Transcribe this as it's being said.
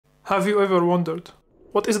Have you ever wondered,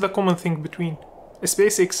 what is the common thing between a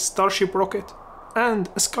SpaceX Starship rocket and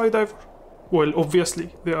a Skydiver? Well,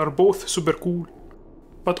 obviously, they are both super cool.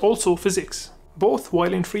 But also physics. Both,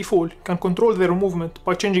 while in free fall, can control their movement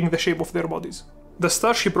by changing the shape of their bodies. The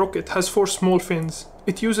Starship rocket has 4 small fins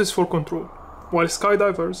it uses for control, while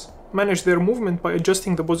skydivers manage their movement by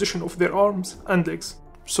adjusting the position of their arms and legs.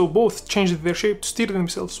 So both changed their shape to steer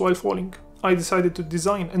themselves while falling. I decided to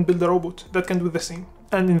design and build a robot that can do the same.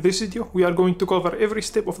 And in this video, we are going to cover every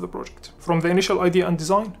step of the project, from the initial idea and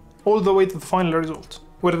design, all the way to the final result,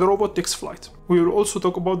 where the robot takes flight. We will also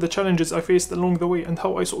talk about the challenges I faced along the way and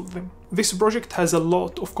how I solved them. This project has a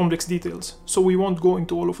lot of complex details, so we won't go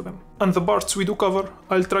into all of them. And the parts we do cover,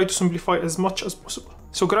 I'll try to simplify as much as possible.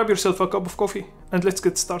 So grab yourself a cup of coffee and let's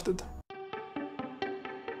get started.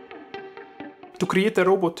 To create a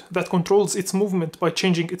robot that controls its movement by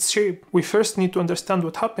changing its shape, we first need to understand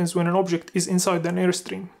what happens when an object is inside an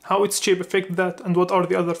airstream, how its shape affects that, and what are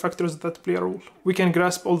the other factors that play a role. We can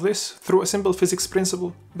grasp all this through a simple physics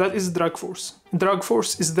principle, that is drag force. Drag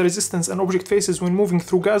force is the resistance an object faces when moving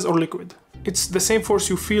through gas or liquid. It's the same force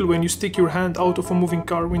you feel when you stick your hand out of a moving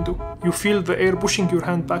car window. You feel the air pushing your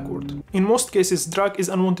hand backward. In most cases, drag is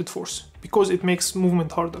unwanted force, because it makes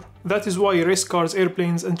movement harder. That is why race cars,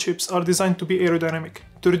 airplanes, and ships are designed to be aerodynamic,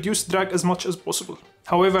 to reduce drag as much as possible.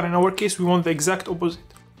 However, in our case, we want the exact opposite.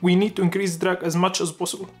 We need to increase drag as much as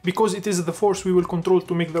possible, because it is the force we will control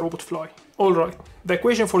to make the robot fly. Alright, the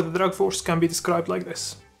equation for the drag force can be described like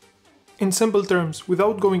this. In simple terms,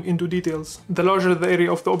 without going into details, the larger the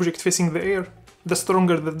area of the object facing the air, the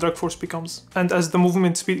stronger the drag force becomes. And as the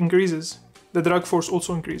movement speed increases, the drag force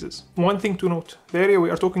also increases. One thing to note, the area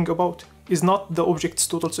we are talking about is not the object's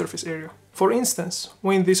total surface area. For instance,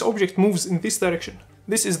 when this object moves in this direction,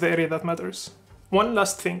 this is the area that matters. One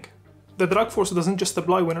last thing, the drag force doesn't just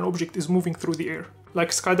apply when an object is moving through the air, like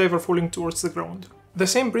a skydiver falling towards the ground. The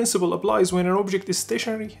same principle applies when an object is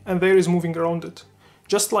stationary and the air is moving around it,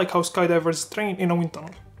 just like how skydivers train in a wind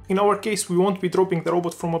tunnel. In our case, we won't be dropping the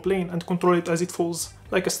robot from a plane and control it as it falls,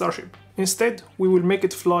 like a starship. Instead, we will make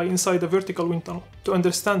it fly inside a vertical wind tunnel. To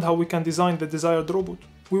understand how we can design the desired robot,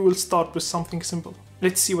 we will start with something simple.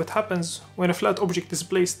 Let's see what happens when a flat object is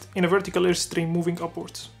placed in a vertical airstream moving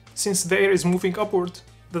upwards. Since the air is moving upward,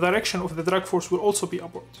 the direction of the drag force will also be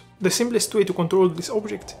upward. The simplest way to control this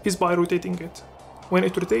object is by rotating it. When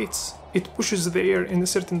it rotates, it pushes the air in a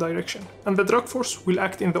certain direction, and the drag force will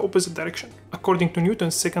act in the opposite direction, according to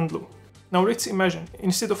Newton's second law. Now let's imagine,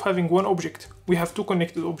 instead of having one object, we have 2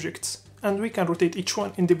 connected objects, and we can rotate each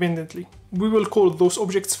one independently. We will call those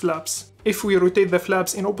objects flaps. If we rotate the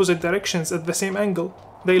flaps in opposite directions at the same angle,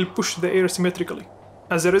 they'll push the air symmetrically.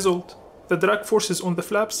 As a result, the drag forces on the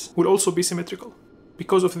flaps will also be symmetrical.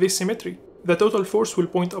 Because of this symmetry, the total force will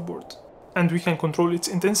point upward, and we can control its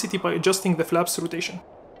intensity by adjusting the flap's rotation.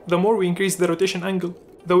 The more we increase the rotation angle,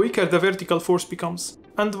 the weaker the vertical force becomes,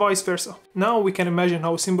 and vice versa. Now we can imagine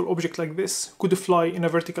how a simple object like this could fly in a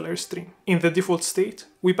vertical airstream. In the default state,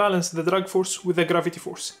 we balance the drag force with the gravity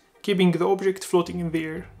force, keeping the object floating in the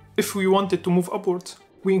air. If we wanted to move upwards,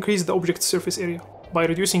 we increase the object's surface area by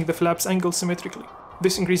reducing the flap's angle symmetrically.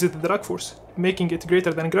 This increases the drag force, making it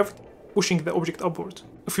greater than gravity, pushing the object upward.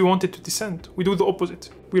 If we wanted to descend, we do the opposite.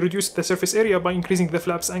 We reduce the surface area by increasing the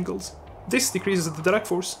flap's angles. This decreases the drag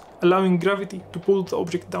force, allowing gravity to pull the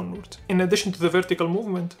object downward. In addition to the vertical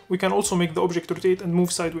movement, we can also make the object rotate and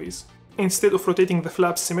move sideways. Instead of rotating the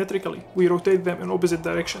flaps symmetrically, we rotate them in opposite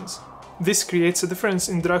directions. This creates a difference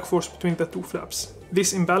in drag force between the 2 flaps.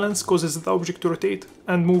 This imbalance causes the object to rotate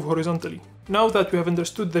and move horizontally. Now that we have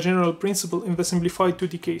understood the general principle in the simplified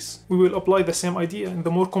 2D case, we will apply the same idea in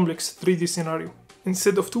the more complex 3D scenario.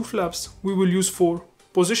 Instead of 2 flaps, we will use 4,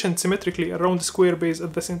 positioned symmetrically around the square base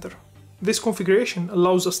at the center. This configuration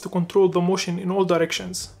allows us to control the motion in all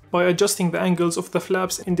directions by adjusting the angles of the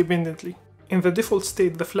flaps independently. In the default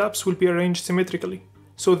state, the flaps will be arranged symmetrically,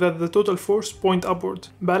 so that the total force point upward,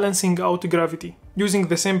 balancing out gravity. Using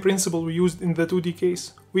the same principle we used in the 2D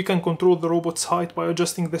case, we can control the robot's height by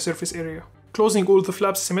adjusting the surface area. Closing all the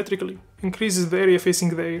flaps symmetrically increases the area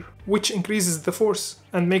facing the air, which increases the force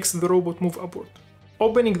and makes the robot move upward.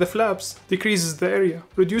 Opening the flaps decreases the area,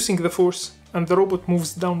 reducing the force, and the robot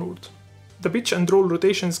moves downward. The pitch and roll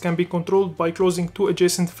rotations can be controlled by closing 2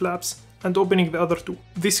 adjacent flaps and opening the other 2.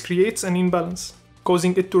 This creates an imbalance,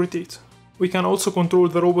 causing it to rotate. We can also control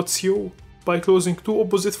the robot's yaw by closing 2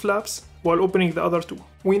 opposite flaps while opening the other 2.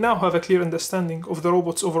 We now have a clear understanding of the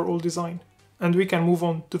robot's overall design, and we can move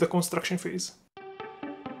on to the construction phase.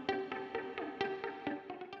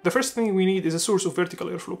 The first thing we need is a source of vertical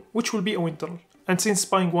airflow, which will be a wind tunnel. And since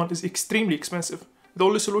buying one is extremely expensive, The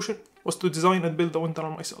only solution was to design and build the wind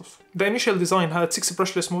tunnel myself. The initial design had 6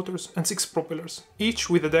 brushless motors and 6 propellers, each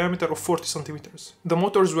with a diameter of 40 centimeters. The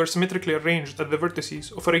motors were symmetrically arranged at the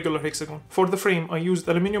vertices of a regular hexagon. For the frame, I used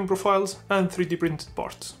aluminum profiles and 3D printed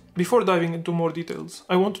parts. Before diving into more details,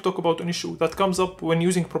 I want to talk about an issue that comes up when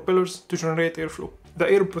using propellers to generate airflow. The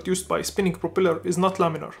air produced by a spinning propeller is not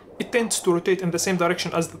laminar. It tends to rotate in the same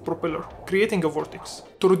direction as the propeller, creating a vortex.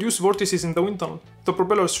 To reduce vortices in the wind tunnel, the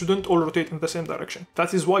propellers shouldn't all rotate in the same direction.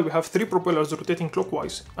 That is why we have 3 propellers rotating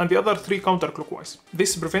clockwise and the other 3 counterclockwise.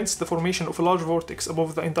 This prevents the formation of a large vortex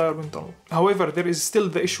above the entire wind tunnel. However, there is still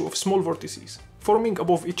the issue of small vortices, forming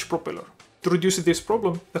above each propeller. To reduce this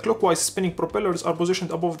problem, the clockwise spinning propellers are positioned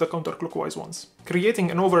above the counterclockwise ones, creating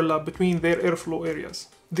an overlap between their airflow areas.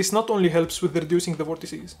 This not only helps with reducing the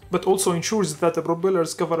vortices, but also ensures that the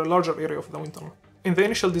propellers cover a larger area of the wind tunnel. In the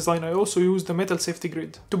initial design, I also used a metal safety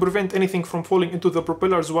grid to prevent anything from falling into the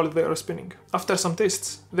propellers while they are spinning. After some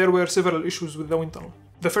tests, there were several issues with the wind tunnel.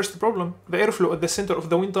 The first problem, the airflow at the center of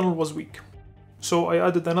the wind tunnel was weak, so I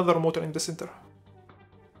added another motor in the center.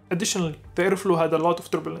 Additionally, the airflow had a lot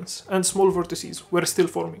of turbulence, and small vortices were still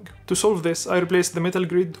forming. To solve this, I replaced the metal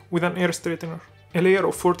grid with an air straightener, a layer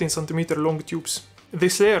of 14 cm long tubes.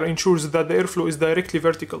 This layer ensures that the airflow is directly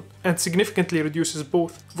vertical, and significantly reduces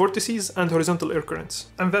both vortices and horizontal air currents.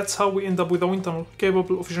 And that's how we end up with a wind tunnel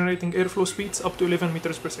capable of generating airflow speeds up to 11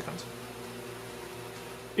 meters per second.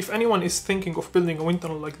 If anyone is thinking of building a wind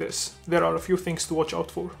tunnel like this, there are a few things to watch out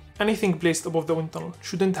for. Anything placed above the wind tunnel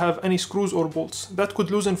shouldn't have any screws or bolts that could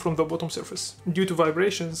loosen from the bottom surface. Due to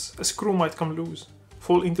vibrations, a screw might come loose,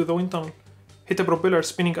 fall into the wind tunnel, hit a propeller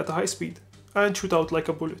spinning at a high speed, and shoot out like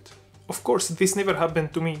a bullet. Of course, this never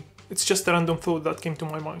happened to me, it's just a random thought that came to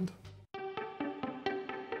my mind.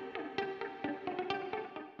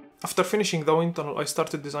 After finishing the wind tunnel, I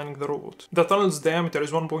started designing the robot. The tunnel's diameter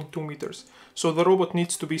is 1.2 meters, so the robot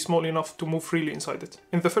needs to be small enough to move freely inside it.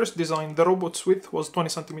 In the first design, the robot's width was 20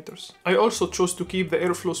 centimeters. I also chose to keep the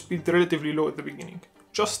airflow speed relatively low at the beginning,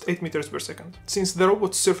 just 8 meters per second, since the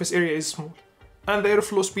robot's surface area is small, and the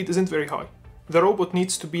airflow speed isn't very high. The robot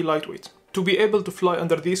needs to be lightweight. To be able to fly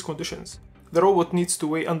under these conditions, the robot needs to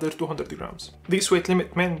weigh under 200 grams. This weight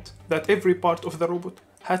limit meant that every part of the robot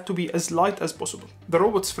had to be as light as possible. The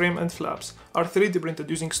robot's frame and flaps are 3D printed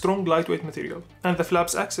using strong lightweight material, and the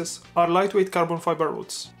flaps' axes are lightweight carbon fiber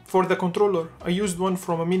rods. For the controller, I used one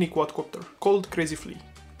from a mini quadcopter called Crazy Flea,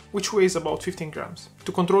 which weighs about 15 grams.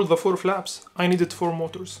 To control the 4 flaps, I needed 4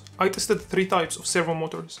 motors. I tested 3 types of servo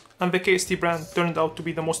motors, and the KST brand turned out to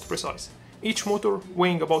be the most precise, each motor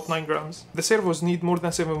weighing about 9 grams. The servos need more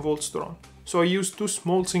than 7 volts to run, so I used 2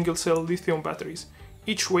 small single-cell lithium batteries,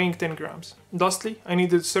 each weighing 10 grams. Lastly, I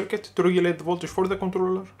needed a circuit to regulate the voltage for the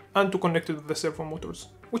controller and to connect it with the servo motors,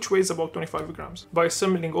 which weighs about 25 grams. By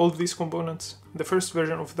assembling all these components, the first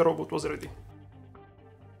version of the robot was ready.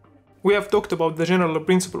 We have talked about the general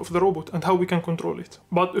principle of the robot and how we can control it.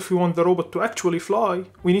 But if we want the robot to actually fly,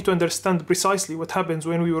 we need to understand precisely what happens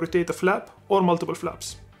when we rotate a flap or multiple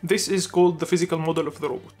flaps. This is called the physical model of the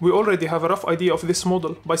robot. We already have a rough idea of this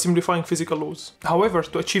model by simplifying physical laws. However,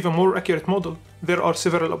 to achieve a more accurate model, there are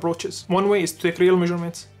several approaches. One way is to take real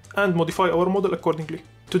measurements and modify our model accordingly.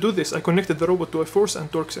 To do this, I connected the robot to a force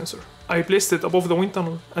and torque sensor. I placed it above the wind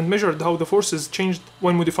tunnel and measured how the forces changed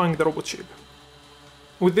when modifying the robot shape.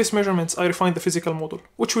 With these measurements, I refined the physical model,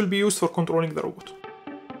 which will be used for controlling the robot.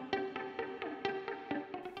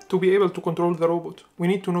 To be able to control the robot, we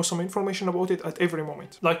need to know some information about it at every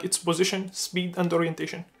moment, like its position, speed, and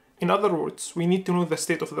orientation. In other words, we need to know the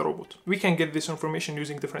state of the robot. We can get this information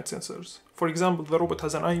using different sensors. For example, the robot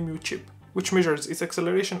has an IMU chip, which measures its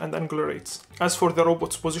acceleration and angular rates. As for the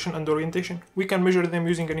robot's position and orientation, we can measure them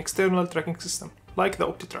using an external tracking system, like the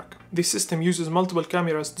OptiTrack. This system uses multiple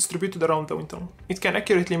cameras distributed around the wind tunnel. It can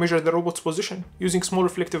accurately measure the robot's position using small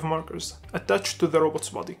reflective markers attached to the robot's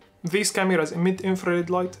body. These cameras emit infrared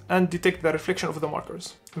light and detect the reflection of the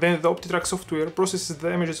markers. Then the OptiTrack software processes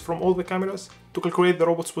the images from all the cameras to calculate the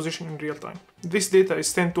robot's position in real time. This data is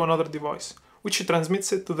sent to another device, which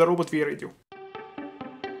transmits it to the robot via radio.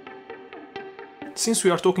 Since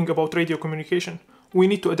we are talking about radio communication, we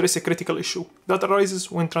need to address a critical issue that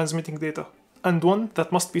arises when transmitting data, and one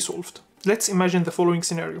that must be solved. Let's imagine the following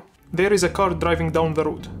scenario. There is a car driving down the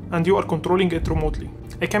road, and you are controlling it remotely.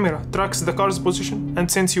 A camera tracks the car's position and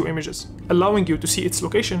sends you images, allowing you to see its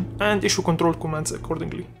location and issue control commands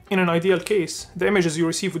accordingly. In an ideal case, the images you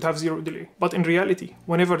receive would have zero delay, but in reality,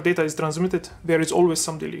 whenever data is transmitted, there is always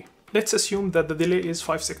some delay. Let's assume that the delay is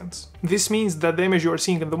 5 seconds. This means that the image you are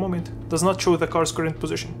seeing in the moment does not show the car's current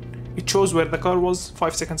position. It shows where the car was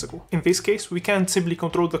 5 seconds ago. In this case, we can't simply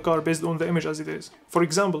control the car based on the image as it is. For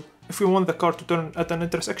example, if we want the car to turn at an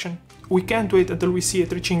intersection, we can't wait until we see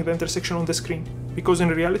it reaching the intersection on the screen, because in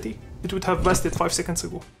reality, it would have passed it 5 seconds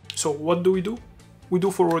ago. So what do? We do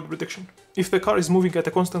forward prediction. If the car is moving at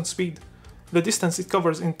a constant speed, the distance it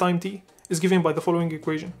covers in time t is given by the following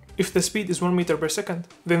equation. If the speed is 1 meter per second,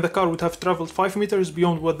 then the car would have traveled 5 meters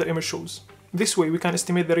beyond what the image shows. This way we can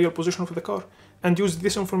estimate the real position of the car and use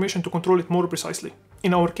this information to control it more precisely.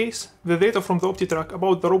 In our case, the data from the OptiTrack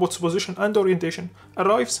about the robot's position and orientation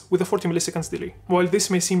arrives with a 40 milliseconds delay. While this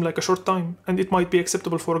may seem like a short time and it might be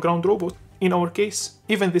acceptable for a ground robot, in our case,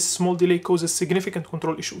 even this small delay causes significant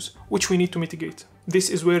control issues, which we need to mitigate. This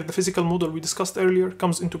is where the physical model we discussed earlier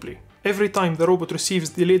comes into play. Every time the robot receives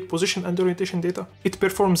delayed position and orientation data, it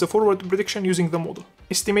performs a forward prediction using the model,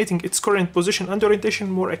 estimating its current position and orientation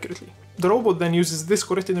more accurately. The robot then uses this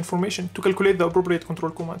corrected information to calculate the appropriate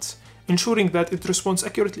control commands, ensuring that it responds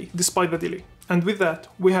accurately despite the delay. And with that,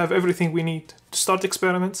 we have everything we need to start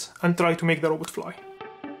experiments and try to make the robot fly.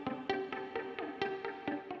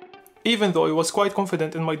 Even though I was quite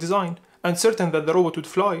confident in my design and certain that the robot would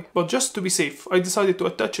fly, but just to be safe, I decided to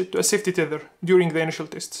attach it to a safety tether during the initial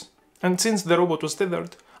tests. And since the robot was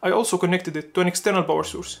tethered, I also connected it to an external power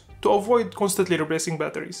source to avoid constantly replacing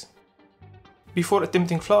batteries. Before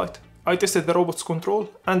attempting flight, I tested the robot's control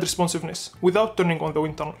and responsiveness without turning on the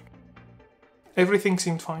wind tunnel. Everything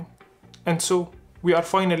seemed fine. And so, we are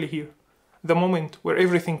finally here, the moment where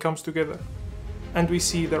everything comes together, and we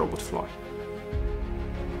see the robot fly.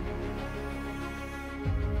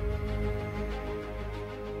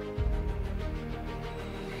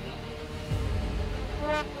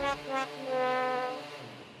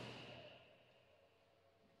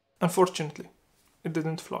 Unfortunately, it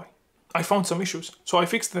didn't fly. I found some issues, so I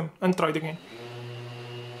fixed them and tried again.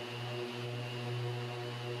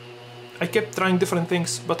 I kept trying different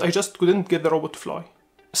things, but I just couldn't get the robot to fly.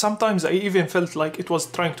 Sometimes I even felt like it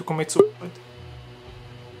was trying to commit suicide.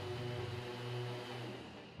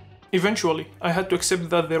 Eventually, I had to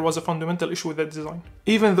accept that there was a fundamental issue with the design,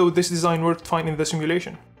 even though this design worked fine in the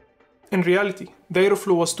simulation. In reality, the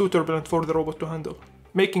airflow was too turbulent for the robot to handle,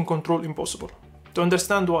 making control impossible. To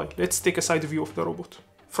understand why, let's take a side view of the robot.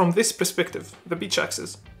 From this perspective, the pitch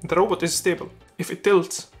axis, the robot is stable. If it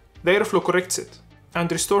tilts, the airflow corrects it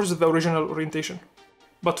and restores the original orientation.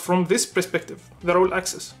 But from this perspective, the roll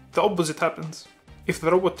axis, the opposite happens. If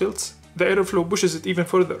the robot tilts, the airflow pushes it even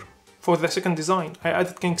further. For the second design, I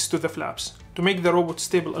added kinks to the flaps to make the robot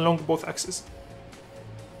stable along both axes.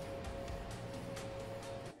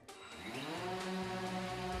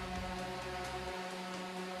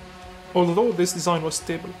 Although this design was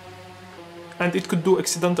stable, and it could do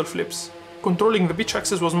accidental flips, controlling the pitch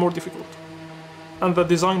axis was more difficult, and the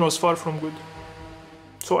design was far from good.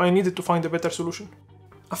 So I needed to find a better solution.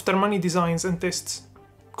 After many designs and tests,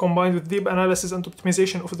 combined with deep analysis and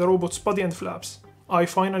optimization of the robot's body and flaps, I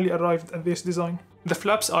finally arrived at this design. The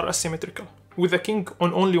flaps are asymmetrical, with a kink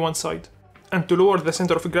on only one side, and to lower the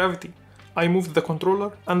center of gravity, I moved the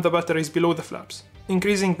controller and the batteries below the flaps,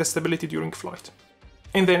 increasing the stability during flight.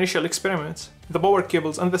 In the initial experiments, the power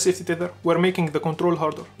cables and the safety tether were making the control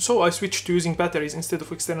harder, so I switched to using batteries instead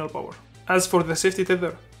of external power. As for the safety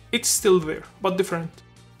tether, it's still there, but different.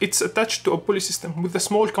 It's attached to a pulley system with a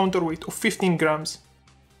small counterweight of 15 grams.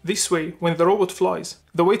 This way, when the robot flies,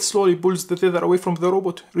 the weight slowly pulls the tether away from the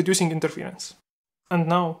robot, reducing interference. And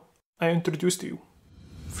now, I introduce to you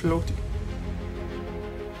Floaty,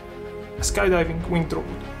 a skydiving winged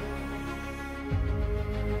robot.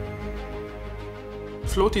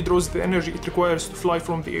 Floaty draws the energy it requires to fly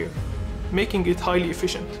from the air, making it highly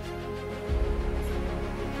efficient.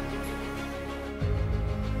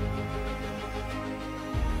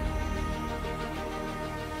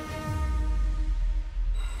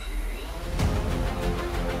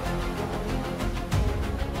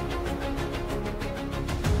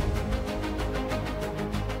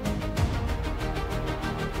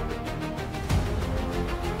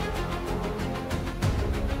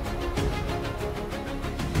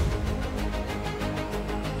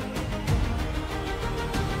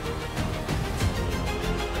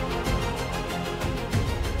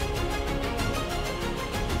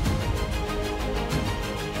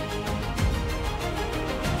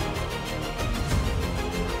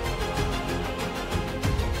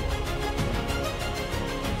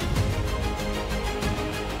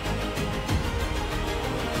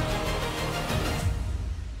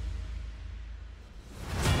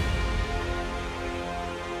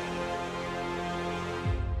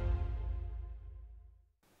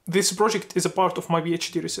 This project is a part of my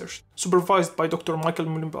PhD research, supervised by Dr. Michael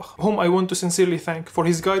Mullenbach, whom I want to sincerely thank for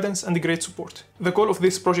his guidance and great support. The goal of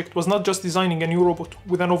this project was not just designing a new robot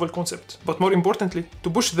with a novel concept, but more importantly, to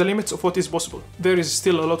push the limits of what is possible. There is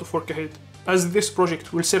still a lot of work ahead, as this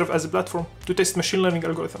project will serve as a platform to test machine learning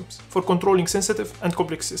algorithms for controlling sensitive and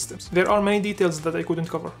complex systems. There are many details that I couldn't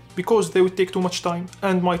cover, because they would take too much time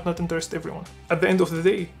and might not interest everyone. At the end of the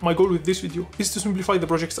day, my goal with this video is to simplify the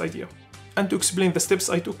project's idea, and to explain the steps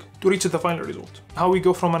I took to reach the final result. How we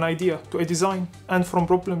go from an idea to a design, and from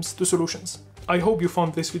problems to solutions. I hope you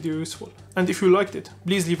found this video useful, and if you liked it,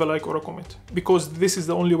 please leave a like or a comment, because this is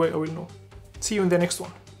the only way I will know. See you in the next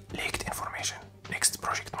one. Leaked information. Next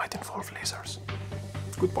project might involve lasers.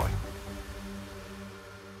 Goodbye.